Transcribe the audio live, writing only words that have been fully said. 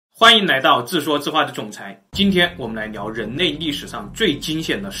欢迎来到自说自话的总裁。今天我们来聊人类历史上最惊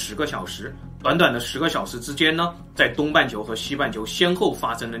险的10个小时。短短的10个小时之间呢，在东半球和西半球先后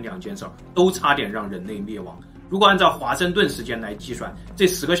发生了2件事，都差点让人类灭亡。如果按照华盛顿时间来计算，这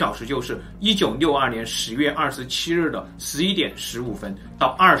10个小时就是1962年10月27日的11点15分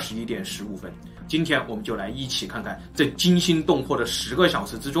到21点15分。今天我们就来一起看看这惊心动魄的10个小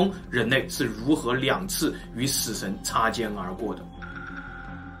时之中，人类是如何2次与死神擦肩而过的。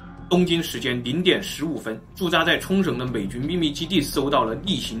东京时间0点15分，驻扎在冲绳的美军秘密基地收到了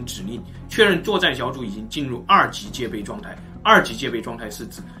例行指令，确认作战小组已经进入2级戒备状态。2级戒备状态是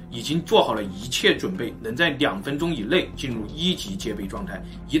指已经做好了一切准备，能在2分钟以内进入1级戒备状态。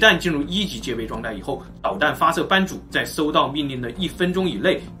一旦进入1级戒备状态以后，导弹发射班组在收到命令的1分钟以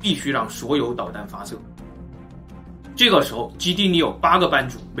内必须让所有导弹发射。这个时候基地里有8个班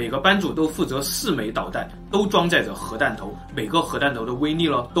组，每个班组都负责4枚导弹，都装载着核弹头，每个核弹头的威力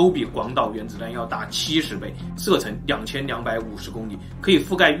都比广岛原子弹要大70倍，射程2250公里，可以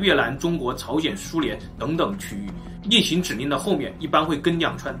覆盖越南、中国、朝鲜、苏联等等区域。例行指令的后面一般会跟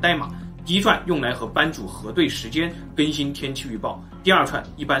2串代码，第一串用来和班主核对时间、更新天气预报，第2串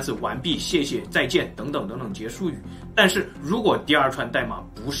一般是完毕、谢谢、再见等等结束语。但是如果第2串代码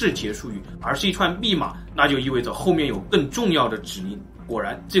不是结束语，而是一串密码，那就意味着后面有更重要的指令。果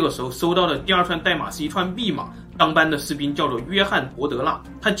然，这个时候收到的第2串代码是一串密码。当班的士兵叫做约翰·伯德纳，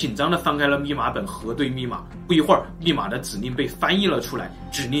他紧张地翻开了密码本核对密码。不一会儿，密码的指令被翻译了出来，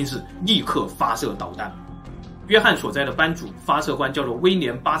指令是立刻发射导弹。约翰所在的班主发射官叫做威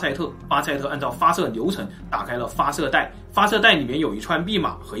廉·巴塞特，巴塞特按照发射流程打开了发射袋，发射袋里面有一串密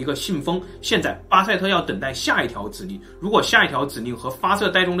码和一个信封。现在巴塞特要等待下一条指令，如果下一条指令和发射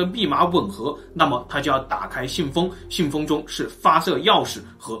袋中的密码吻合，那么他就要打开信封，信封中是发射钥匙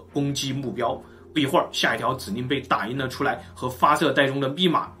和攻击目标。不一会儿，下一条指令被打印了出来，和发射袋中的密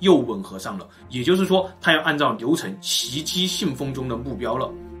码又吻合上了，也就是说他要按照流程袭击信封中的目标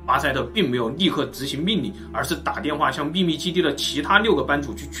了。巴塞特并没有立刻执行命令，而是打电话向秘密基地的其他6个班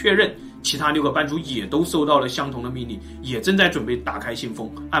主去确认，其他6个班主也都收到了相同的命令，也正在准备打开信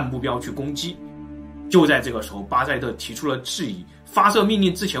封，按目标去攻击。就在这个时候，巴塞特提出了质疑，发射命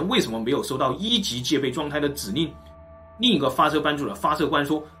令之前为什么没有收到1级戒备状态的指令？另一个发射班组的发射官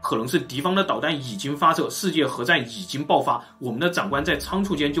说，可能是敌方的导弹已经发射，世界核战已经爆发，我们的长官在仓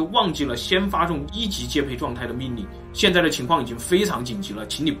促间就忘记了先发送1级戒备状态的命令。现在的情况已经非常紧急了，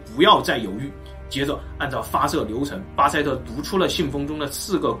请你不要再犹豫。接着按照发射流程，巴塞特读出了信封中的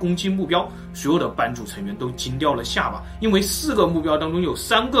4个攻击目标，所有的班组成员都惊掉了下巴，因为4个目标当中有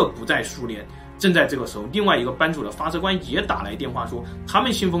3个不在苏联。正在这个时候，另外一个班组的发射官也打来电话说，他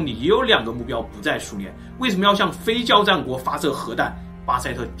们信封里也有2个目标不在苏联，为什么要向非交战国发射核弹？巴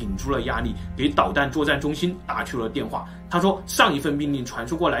塞特顶住了压力，给导弹作战中心打去了电话。他说，上一份命令传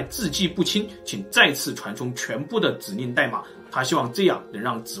输过来字迹不清，请再次传送全部的指令代码。他希望这样能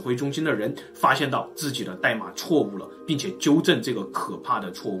让指挥中心的人发现到自己的代码错误了，并且纠正这个可怕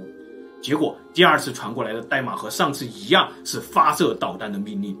的错误。结果第2次传过来的代码和上次一样，是发射导弹的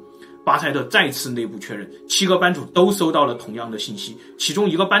命令。巴塞特再次内部确认，7个班主都收到了同样的信息，其中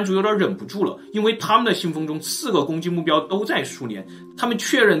一个班主有点忍不住了，因为他们的信封中4个攻击目标都在苏联，他们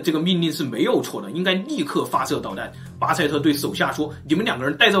确认这个命令是没有错的，应该立刻发射导弹。巴塞特对手下说，你们2个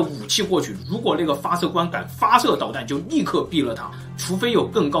人带着武器过去，如果那个发射官敢发射导弹，就立刻毙了他，除非有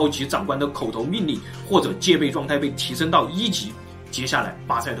更高级长官的口头命令，或者戒备状态被提升到1级。接下来，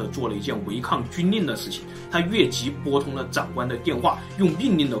巴塞特做了一件违抗军令的事情，他越级拨通了长官的电话，用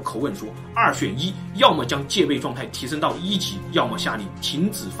命令的口吻说：“2选1，要么将戒备状态提升到1级，要么下令停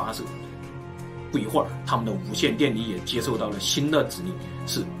止发射。”不一会儿，他们的无线电里也接受到了新的指令，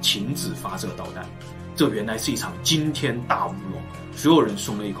是停止发射导弹。这原来是一场惊天大乌龙，所有人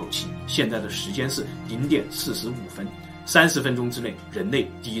松了一口气。现在的时间是0点45分，30分钟之内，人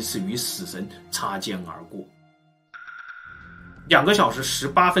类第一次与死神擦肩而过。2个小时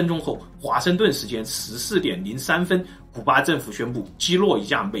18分钟后，华盛顿时间14点03分，古巴政府宣布击落一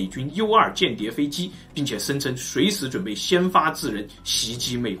架美军 U-2 间谍飞机，并且声称随时准备先发制人袭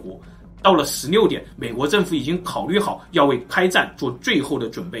击美国。到了16点，美国政府已经考虑好要为开战做最后的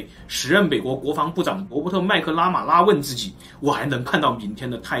准备。时任美国国防部长罗伯特·麦克拉马拉问自己，我还能看到明天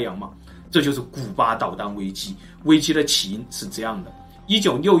的太阳吗？这就是古巴导弹危机。危机的起因是这样的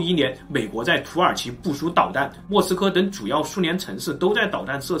：1961年，美国在土耳其部署导弹，莫斯科等主要苏联城市都在导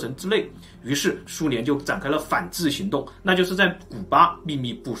弹射程之内，于是苏联就展开了反制行动，那就是在古巴秘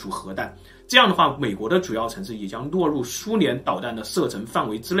密部署核弹。这样的话，美国的主要城市也将落入苏联导弹的射程范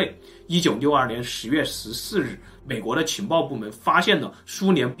围之内。1962年10月14日，美国的情报部门发现了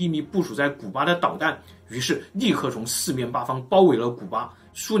苏联秘密部署在古巴的导弹，于是立刻从4面8方包围了古巴。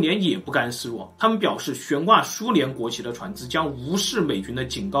苏联也不甘示弱，他们表示悬挂苏联国旗的船只将无视美军的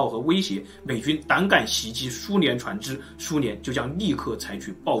警告和威胁，美军胆敢袭击苏联船只，苏联就将立刻采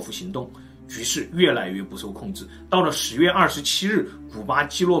取报复行动。局势越来越不受控制，到了10月27日，古巴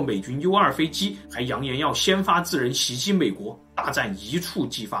击落美军 U-2 飞机，还扬言要先发制人袭击美国，大战一触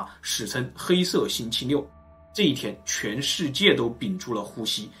即发，史称黑色星期六。这一天，全世界都屏住了呼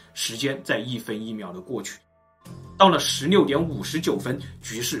吸，时间在一分一秒的过去。到了16点59分，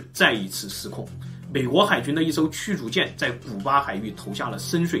局势再一次失控。美国海军的一艘驱逐舰在古巴海域投下了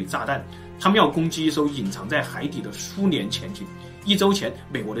深水炸弹，他们要攻击一艘隐藏在海底的苏联潜艇。1周前，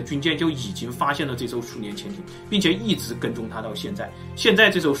美国的军舰就已经发现了这艘苏联潜艇，并且一直跟踪它到现在。现在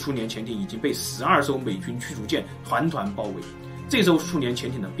这艘苏联潜艇已经被12艘美军驱逐舰团团包围。这艘苏联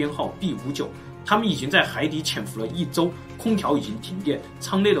潜艇的编号 B59， 他们已经在海底潜伏了1周，空调已经停电，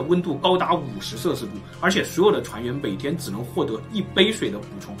舱内的温度高达50摄氏度，而且所有的船员每天只能获得1杯水的补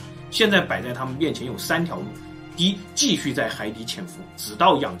充。现在摆在他们面前有3条路：第一，继续在海底潜伏，直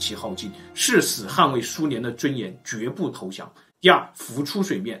到氧气耗尽，誓死捍卫苏联的尊严，绝不投降；第二，浮出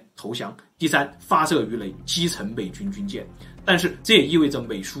水面投降；第三，发射鱼雷击沉美军军舰。但是这也意味着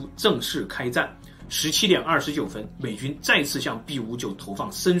美苏正式开战。17点29分，美军再次向 B59 投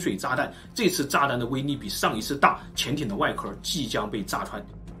放深水炸弹，这次炸弹的威力比上一次大，潜艇的外壳即将被炸穿。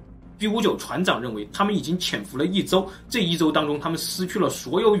B59 船长认为他们已经潜伏了1周，这1周当中他们失去了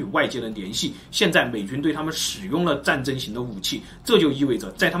所有与外界的联系，现在美军对他们使用了战争型的武器，这就意味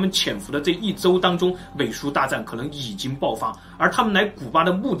着在他们潜伏的这1周当中，美苏大战可能已经爆发，而他们来古巴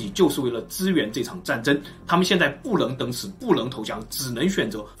的目的就是为了支援这场战争，他们现在不能等死，不能投降，只能选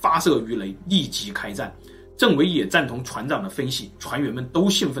择发射鱼雷，立即开战。政委也赞同船长的分析，船员们都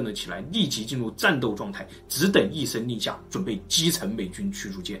兴奋了起来，立即进入战斗状态，只等一声令下，准备击沉美军驱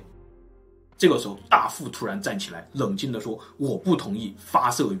逐舰。这个时候，大副突然站起来，冷静地说：“我不同意发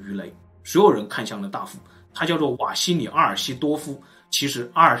射鱼雷。”所有人看向了大副，他叫做瓦西里·阿尔西多夫。其实，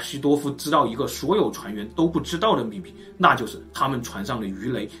阿尔西多夫知道一个所有船员都不知道的秘密，那就是他们船上的鱼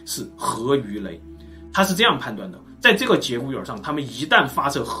雷是核鱼雷。他是这样判断的：在这个节骨眼上，他们一旦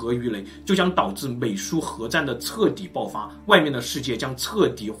发射核鱼雷，就将导致美苏核战的彻底爆发，外面的世界将彻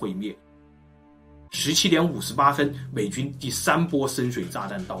底毁灭。17点58分，美军第3波深水炸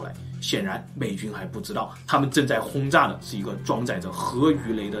弹到来。显然，美军还不知道，他们正在轰炸的是一个装载着核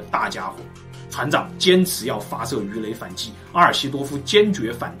鱼雷的大家伙。船长坚持要发射鱼雷反击，阿尔西多夫坚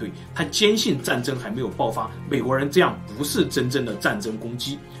决反对，他坚信战争还没有爆发，美国人这样不是真正的战争攻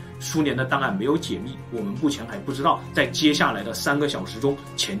击。苏联的档案没有解密，我们目前还不知道在接下来的3个小时中，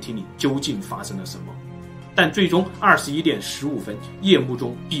潜艇里究竟发生了什么。但最终21点15分，夜幕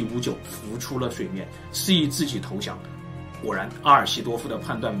中 B59 浮出了水面，示意自己投降。果然，阿尔西多夫的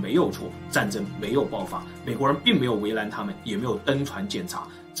判断没有错，战争没有爆发，美国人并没有为难他们，也没有登船检查，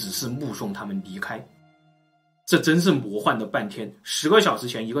只是目送他们离开。这真是魔幻的半天。10个小时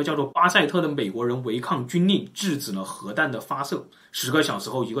前，一个叫做巴塞特的美国人违抗军令，制止了核弹的发射。10个小时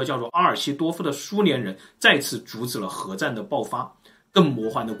后，一个叫做阿尔西多夫的苏联人再次阻止了核战的爆发。更魔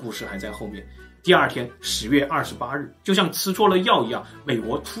幻的故事还在后面。第二天10月28日，就像吃错了药一样，美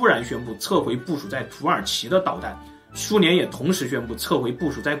国突然宣布撤回部署在土耳其的导弹，苏联也同时宣布撤回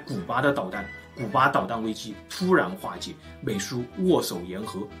部署在古巴的导弹。古巴导弹危机突然化解，美苏握手言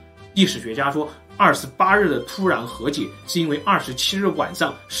和。历史学家说，28日的突然和解是因为27日晚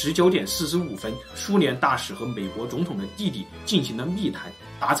上19点45分，苏联大使和美国总统的弟弟进行了密谈，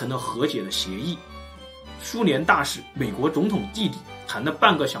达成了和解的协议。苏联大使、美国总统弟弟谈了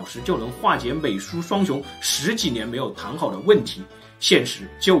半个小时就能化解美苏双雄10几年没有谈好的问题，现实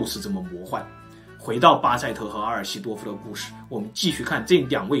就是这么魔幻。回到巴塞特和阿尔西多夫的故事，我们继续看这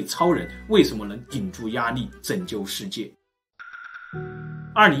2位超人为什么能顶住压力拯救世界。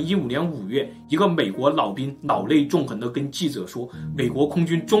2015年5月，一个美国老兵老泪纵横地跟记者说，美国空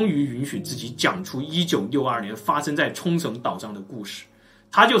军终于允许自己讲出1962年发生在冲绳岛上的故事。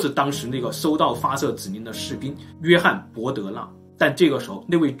他就是当时那个收到发射指令的士兵约翰·伯德纳。但这个时候，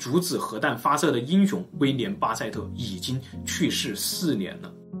那位阻止核弹发射的英雄威廉·巴塞特已经去世4年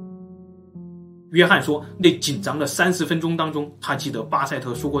了。约翰说，那紧张的30分钟当中，他记得巴塞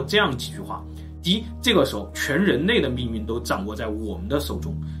特说过这样几句话：第一，这个时候全人类的命运都掌握在我们的手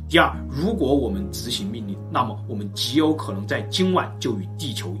中；第二，如果我们执行命令，那么我们极有可能在今晚就与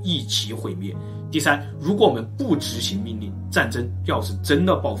地球一起毁灭；第三，如果我们不执行命令，战争要是真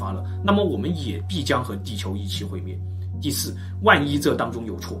的爆发了，那么我们也必将和地球一起毁灭；第四，万一这当中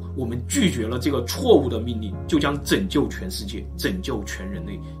有错，我们拒绝了这个错误的命令，就将拯救全世界，拯救全人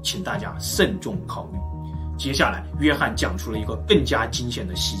类，请大家慎重考虑。接下来，约翰讲出了一个更加惊险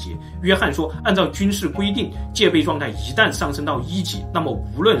的细节。约翰说，按照军事规定，戒备状态一旦上升到1级，那么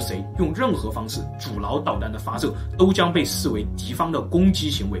无论谁用任何方式阻挠导弹的发射，都将被视为敌方的攻击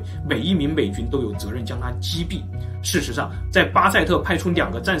行为，每一名美军都有责任将它击毙。事实上，在巴塞特派出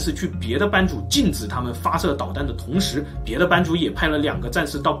2个战士去别的班组禁止他们发射导弹的同时，别的班组也派了2个战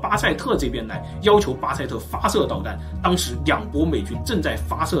士到巴塞特这边来，要求巴塞特发射导弹。当时2波美军正在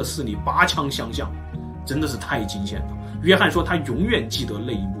发射室里拔枪相向，真的是太惊险了。约翰说他永远记得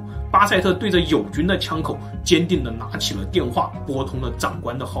那一幕，巴塞特对着友军的枪口坚定地拿起了电话，拨通了长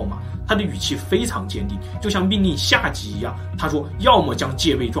官的号码，他的语气非常坚定，就像命令下级一样。他说要么将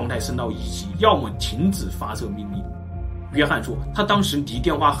戒备状态升到1级，要么停止发射命令。约翰说他当时离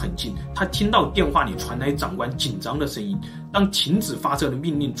电话很近，他听到电话里传来长官紧张的声音。当停止发射的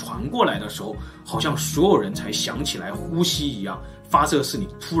命令传过来的时候，好像所有人才想起来呼吸一样，发射室里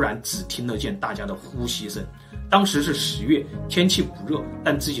突然只听得见大家的呼吸声。当时是10月，天气不热，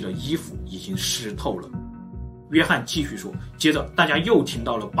但自己的衣服已经湿透了。约翰继续说，接着大家又听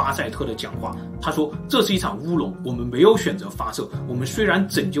到了巴塞特的讲话，他说这是一场乌龙，我们没有选择发射，我们虽然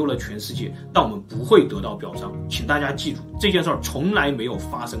拯救了全世界，但我们不会得到表彰，请大家记住，这件事从来没有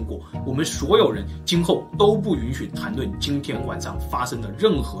发生过，我们所有人今后都不允许谈论今天晚上发生的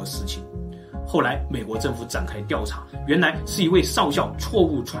任何事情。后来美国政府展开调查，原来是一位少校错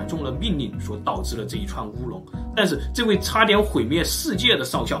误传送了命令所导致了这一串乌龙，但是这位差点毁灭世界的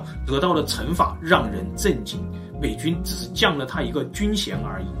少校得到的惩罚让人震惊，美军只是降了他一个军衔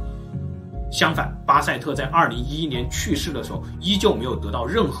而已。相反，巴塞特在2011年去世的时候依旧没有得到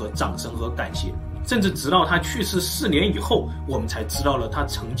任何掌声和感谢，甚至直到他去世4年以后，我们才知道了他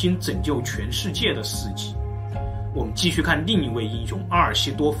曾经拯救全世界的事迹。我们继续看另一位英雄阿尔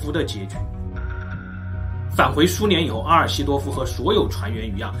西多夫的结局。返回苏联以后，阿尔西多夫和所有船员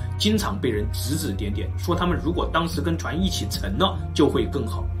一样，经常被人指指点点，说他们如果当时跟船一起沉了就会更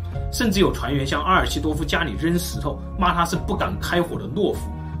好。甚至有船员向阿尔西多夫家里扔石头，骂他是不敢开火的懦夫。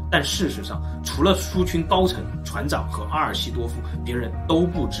但事实上，除了苏军高层、船长和阿尔西多夫，别人都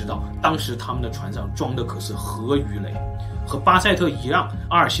不知道，当时他们的船上装的可是核鱼雷。和巴塞特一样，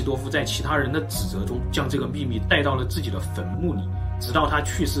阿尔西多夫在其他人的指责中，将这个秘密带到了自己的坟墓里。直到他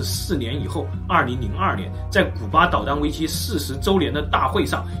去世4年以后，2002年，在古巴导弹危机40周年的大会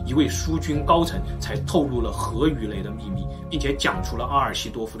上，一位苏军高层才透露了核鱼雷的秘密，并且讲出了阿尔西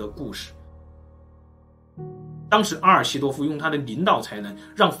多夫的故事。当时阿尔西多夫用他的领导才能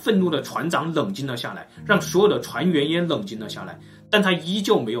让愤怒的船长冷静了下来，让所有的船员也冷静了下来，但他依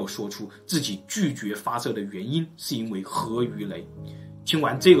旧没有说出自己拒绝发射的原因是因为核鱼雷。听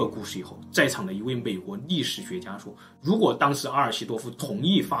完这个故事以后，在场的一位美国历史学家说，如果当时阿尔西多夫同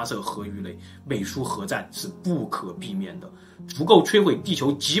意发射核鱼雷，美苏核战是不可避免的，足够摧毁地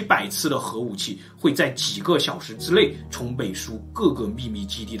球几百次的核武器会在几个小时之内从美苏各个秘密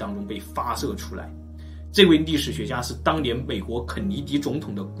基地当中被发射出来。这位历史学家是当年美国肯尼迪总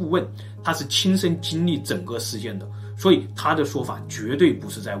统的顾问，他是亲身经历整个事件的，所以他的说法绝对不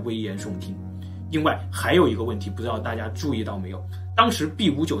是在危言耸听。另外还有一个问题，不知道大家注意到没有，当时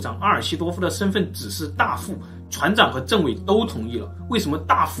B59 上阿尔西多夫的身份只是大副，船长和政委都同意了，为什么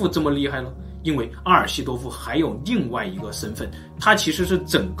大副这么厉害呢？因为阿尔西多夫还有另外一个身份，他其实是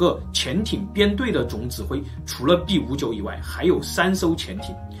整个潜艇编队的总指挥，除了 B59 以外还有3艘潜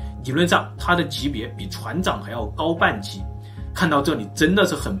艇，理论上他的级别比船长还要高半级。看到这里真的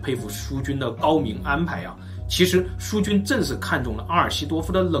是很佩服苏军的高明安排啊！其实苏军正是看中了阿尔西多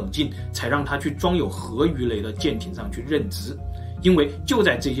夫的冷静，才让他去装有核鱼雷的舰艇上去任职。因为就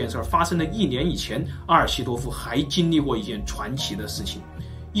在这件事发生的1年以前，阿尔西多夫还经历过一件传奇的事情。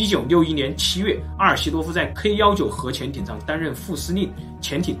1961年7月，阿尔西多夫在 K19 核潜艇上担任副司令，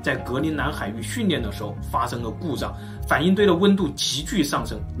潜艇在格陵兰海域训练的时候发生了故障，反应堆的温度急剧上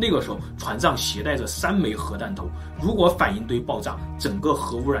升，那个时候船上携带着3枚核弹头，如果反应堆爆炸，整个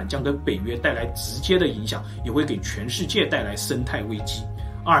核污染将给北约带来直接的影响，也会给全世界带来生态危机。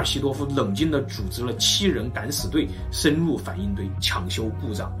阿尔西多夫冷静地组织了7人敢死队深入反应堆抢修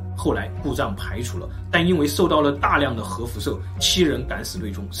故障，后来故障排除了，但因为受到了大量的核辐射，7人敢死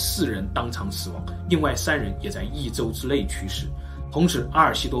队中4人当场死亡，另外3人也在1周之内去世。同时阿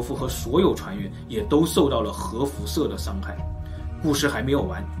尔西多夫和所有船员也都受到了核辐射的伤害。故事还没有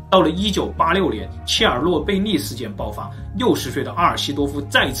完，到了1986年，切尔诺贝利事件爆发，60岁的阿尔西多夫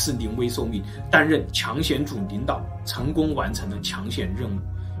再次临危受命，担任抢险组领导，成功完成了抢险任务。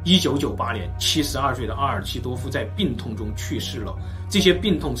1998年，72岁的阿尔西多夫在病痛中去世了，这些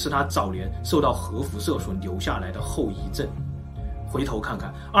病痛是他早年受到核辐射所留下来的后遗症。回头看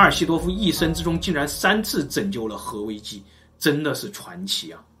看，阿尔西多夫一生之中竟然3次拯救了核危机，真的是传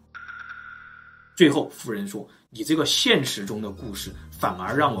奇啊！最后夫人说，你这个现实中的故事反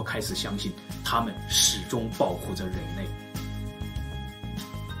而让我开始相信他们始终保护着人类。